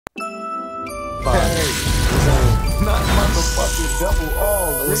Not motherfucking double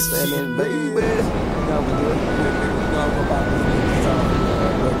all. What's that in, baby?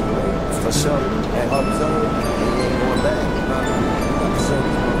 For sure. And observe. And you ain't going back.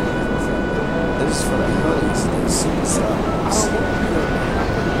 This is for the honeys. They suicide.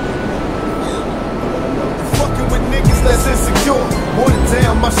 Fucking with niggas that's insecure. Water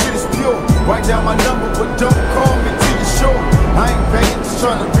down, my shit is pure. Write down my number, but don't call me till you're sure. I ain't paying, just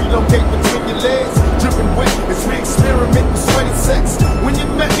trying to relocate between your legs. Dripping wet, it's re-experiment with sweaty sex. When you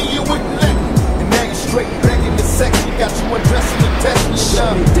met me, you wouldn't let me. And now you're straight back in the sex. You got you undressing and testing your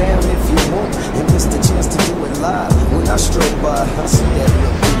shut me down if you want, and miss the chance to do it live. When I stroll by, I see that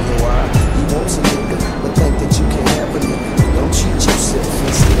look in your eye. You want a nigga, but think that you can have a nigga. Don't cheat yourself,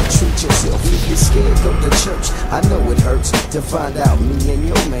 instead treat yourself. If you're scared, go to church. I know it hurts to find out me and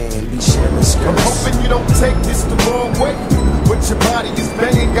your man be sharing skirts. I'm hoping you don't take this the wrong way. But your body is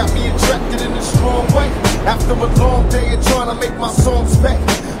banging, got me attracted in a strong way. After a long day of trying to make my songs back,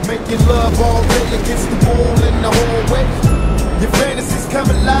 making love all day against the wall in the hallway. Your fantasies come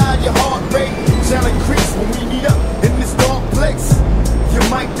alive, your heart rate shall increase when we meet up in this dark place. You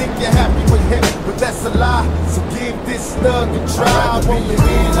might think you're happy with him, but that's a lie. So give this thug a try. Won't be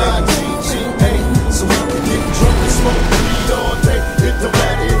N-I-G-G-A, so we can get drunk and smoke weed all day. It don't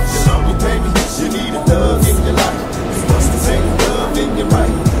matter if you're lonely, baby. You need a thug in your life. These busters ain't love in your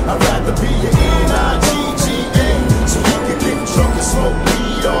right. I'd rather be your N-I-G-G-A, so we can get drunk and smoke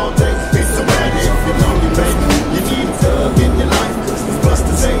weed all day. It don't matter if you're lonely, baby. You need a thug in your life. These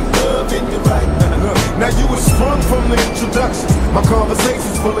busters ain't love in your right. Now you were sprung from the introduction. My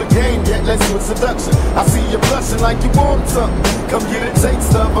conversation's full of game, yet less with seduction. I see you blushing like you want something. Come get a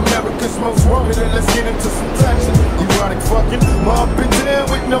taste of America's most wanted, and let's get into some traction. Erotic fucking, up and down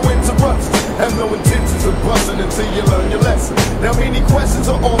with no interruptions. Have no intentions of busting until you learn your lesson. Now many questions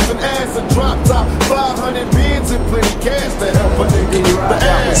are often answered. Drop top, 500 bins and plenty cash to help a nigga get the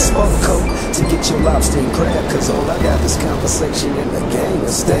ass. Smoke coat to get your lobster and crab, cause all I got is conversation and the game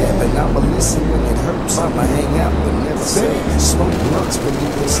is stab. And I'ma listen when it hurts, I'ma hang out but never say. Smoke blunts,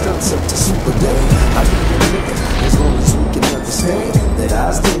 believing stunts up to super day. I be a nigga, as long as we can understand that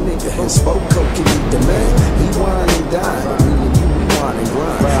I's the nigga, and Smoke coat can be the man. He wine and dine, me and you, we wine and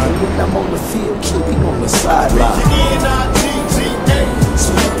grind. And when I'm on the field, keep him on the sideline. N-I-G-G-A, so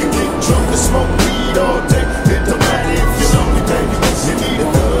you can get drunk and smoke weed all day. It don't matter if you're lonely, baby. You need a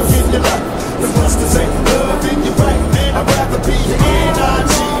love in your life. The busters ain't love in your right. I'd rather be your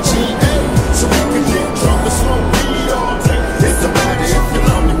N-I-G-G-A, so you can get drunk and smoke weed all day. It don't matter if you're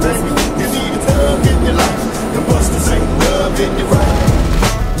lonely, baby. You need a love in your life. The busters ain't love in your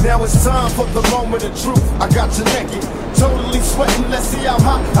right. Now it's time for the moment of truth. I got you naked, totally sweating. Let's see how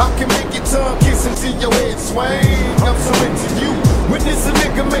hot I can make your tongue kiss until your head swing. I'm so into you. When this a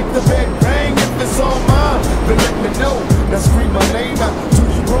nigga make the bed bang, if it's all mine, then let me know. Now scream my name out. Do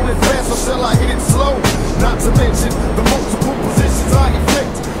you roll it fast or shall I hit it slow? Not to mention the multiple positions I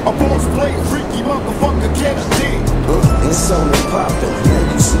inflict. A boss play, freaky motherfucker, get a dick. It's on and poppin',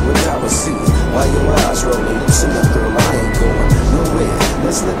 now you see what I was seeing. While your eyes rollin', loosen up, girl, I ain't going nowhere.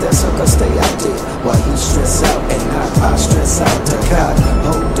 Let's let that sucker stay out there while he stress out and I stress out. The God,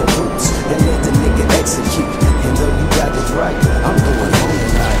 hold the boots and let the nigga execute. And though you got it right, I'm going home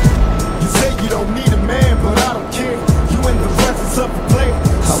tonight. You say you don't need a man, but I don't care. You in the presence of a player.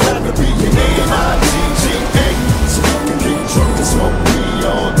 I'd rather be your N-I-G-G-A, so you can get drunk and smoke weed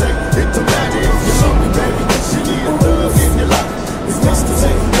all day. It don't matter if you're lonely, baby. You need a love in your life. These busters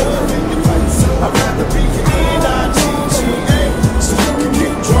ain't love in your life. I'd rather be your N-I-G-G-A, so you can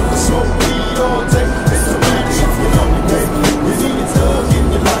get drunk and smoke weed all day. It don't matter if you're lonely, baby. You need a love in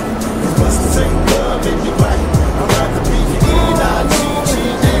your life. These busters ain't love in your life.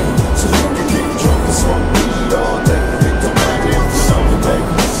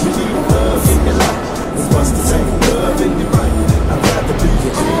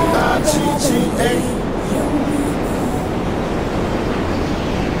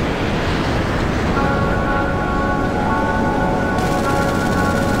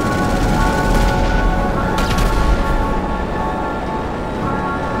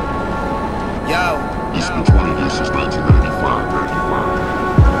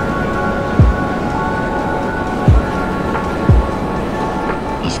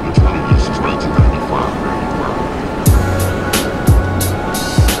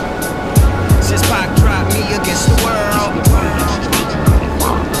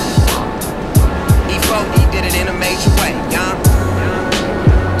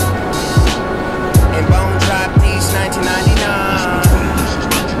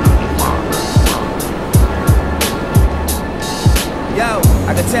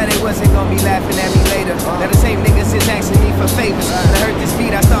 that they wasn't gonna be laughing at me later. Now the same niggas is asking me for favors. When I heard this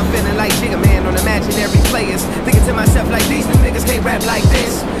beat, I start feeling like Jigga Man on imaginary players. Thinking to myself like, these new niggas can't rap like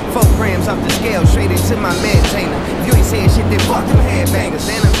this. 4 grams off the scale, straight into my maintainer. If you ain't saying shit, then fuck them headbangers.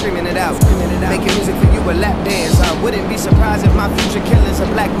 Then I'm screaming it out. Making music for you a lap dance. I wouldn't be surprised if my future killer's a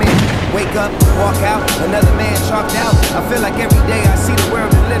black man. Wake up, walk out, another man chalked out. I feel like every day I see the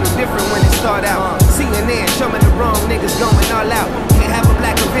world a little different when it start out. CNN, show me the wrong niggas going all out. Can't have a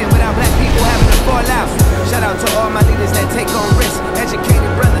black event without black people having to fall out. Shout out to all my leaders that take on risks.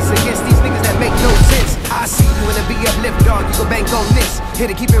 Educated brothers against these niggas that make no sense. I see you in a be uplift, dog, you can bank on this. Here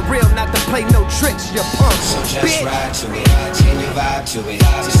to keep it real, not to play no tricks, you punk. So just bitch. ride to it, change your vibe to it.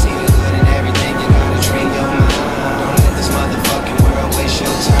 To see the good in everything, you gotta train your mind. Don't let this motherfucking world waste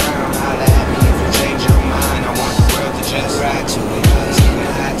your time. Holla at me if you change your mind. I want the world to just ride to it, it's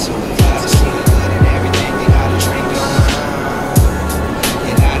getting hot to it. To see the good in everything, you gotta train your mind.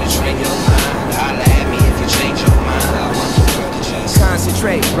 You gotta train your mind. Holla at me if you change your mind. I want the world to just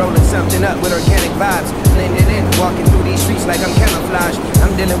concentrate, rolling something up with organic vibes. Blending in, walking through these streets like I'm camouflage.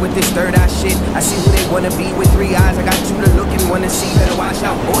 I'm dealing with this third eye shit. I see who they wanna be with 3 eyes. I got you to look and wanna see. Better watch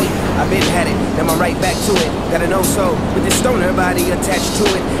out, boy. I've been had it, now I'm right back to it. Got an old soul with this stoner body attached to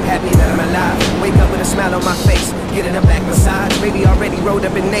it. Happy that I'm alive. Wake up with a smile on my face. Getting a back massage. Baby already rolled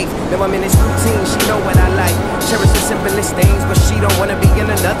up in Nate. Now I'm in this routine. She know what I like. Cherish the simplest things, but she don't wanna be in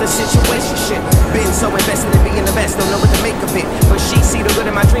another situation. Shit. Been so invested in being the best, don't know what to make of it. But she see the good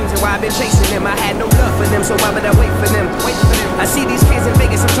in my dreams and why I've been chasing them. I had no love for them, so why would I wait for them? Wait for them. I see these kids in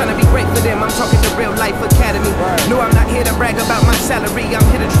Vegas, I'm trying to be great for them. I'm talking to Real Life Academy. No, I'm not here to brag about my salary. I'm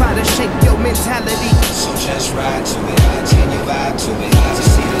here to try to shape your mentality. so just ride to it, change your vibe to it. To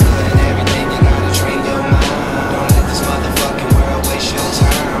see the good in everything, you gotta train your mind. Don't let this motherfucking world waste your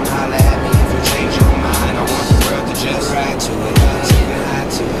time. Holla at me if you change your mind. I want the world to just ride to it, it's getting hot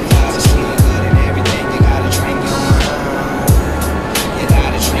to it. To see the good in everything, you gotta train your mind. You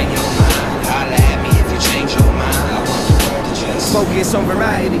gotta train your mind. Holla at me if you change your mind. I want the world to just Focus on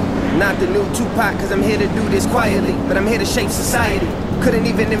variety, not the new Tupac, cause I'm here to do this quietly, but I'm here to shape society. Couldn't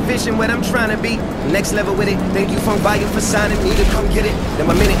even envision what I'm trying to be. Next level with it. Thank you Funk Volume for signing me to come get it. Now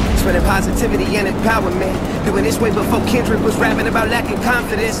a minute, spreading positivity and empowerment. Doing this way before Kendrick was rapping about lacking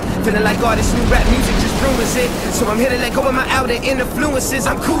confidence. Feeling like all this new rap music just ruins it. So I'm here to let go of my outer influences.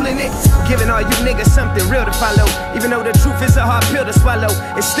 I'm cooling it. Giving all you niggas something real to follow. Even though the truth is a hard pill to swallow,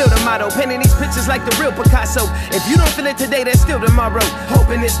 it's still the motto. Painting these pictures like the real Picasso. If you don't feel it today, there's still tomorrow.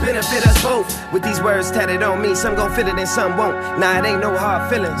 Hoping this benefit us both. With these words tatted on me, some gon' feel it and some won't. Nah, it ain't no hard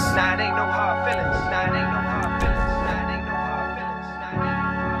feelings. Nah, it ain't no hard feelings. Nah, it ain't no hard feelings. Nah, it ain't no hard feelings. Nah, it ain't no hard feelings. Nah, it ain't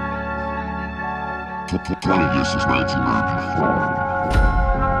no hard feelings. This is 1994.